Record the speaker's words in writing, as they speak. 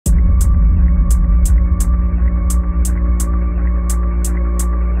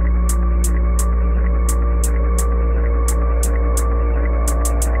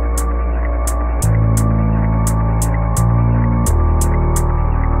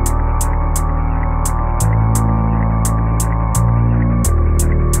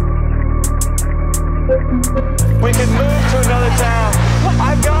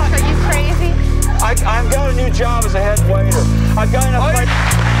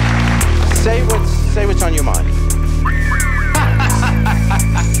Say what's on your mind.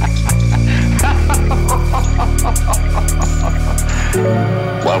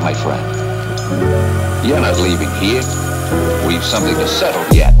 Well, my friend, you're not leaving here. We've something to settle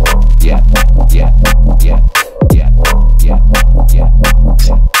yet. Yet.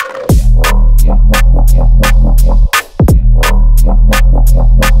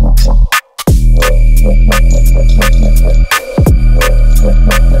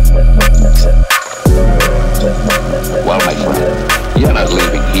 Well, my friend, you're not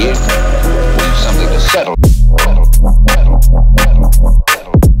leaving here. We've something to settle.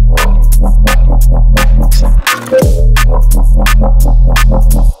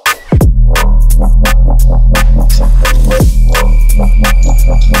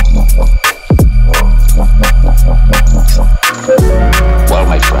 Well,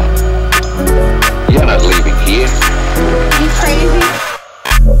 my friend, you're not leaving here. You crazy?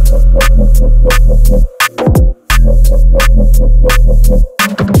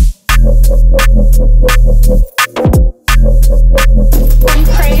 You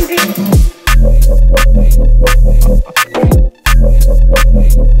crazy?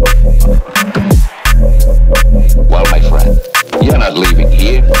 Well, my friend, you're not leaving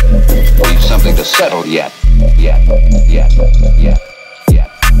here. We've something to settle yet.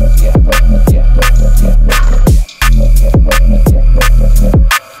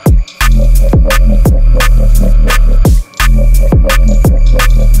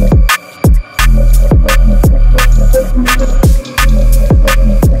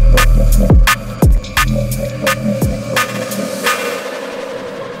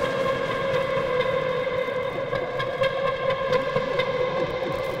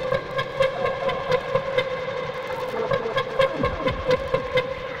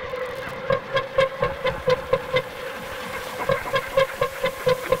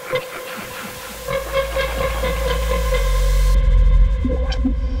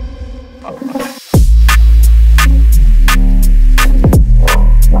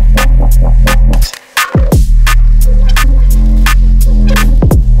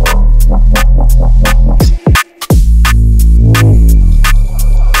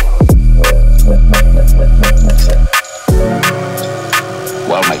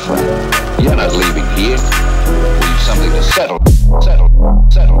 Well, my friend, you're not leaving here. We've something to settle.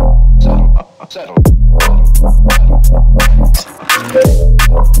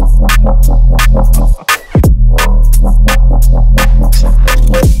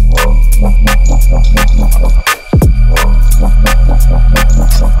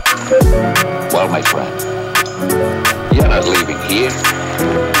 Well, my friend, you're not leaving here.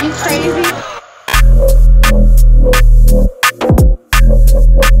 You crazy?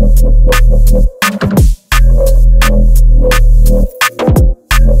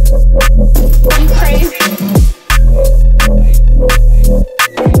 You crazy?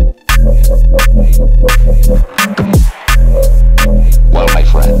 Well, my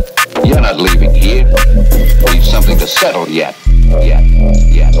friend, you're not leaving here. We've something to settle yet.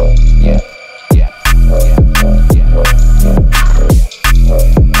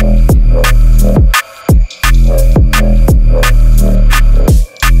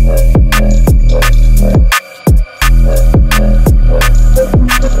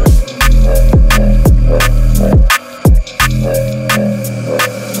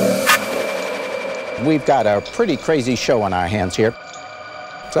 We've got a pretty crazy show on our hands here.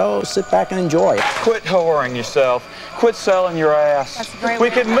 So sit back and enjoy it. Quit whoring yourself. Quit selling your ass. That's a great We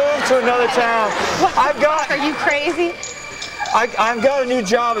way could to- move to another town. Are you crazy? I've got a new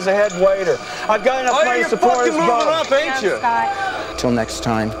job as a head waiter. I've got enough money to support us both. Ain't you? Scott. Till next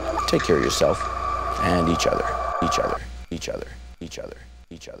time, take care of yourself and each other, each other, each other, each other,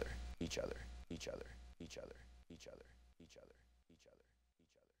 each other, each other, each other, each other, each other.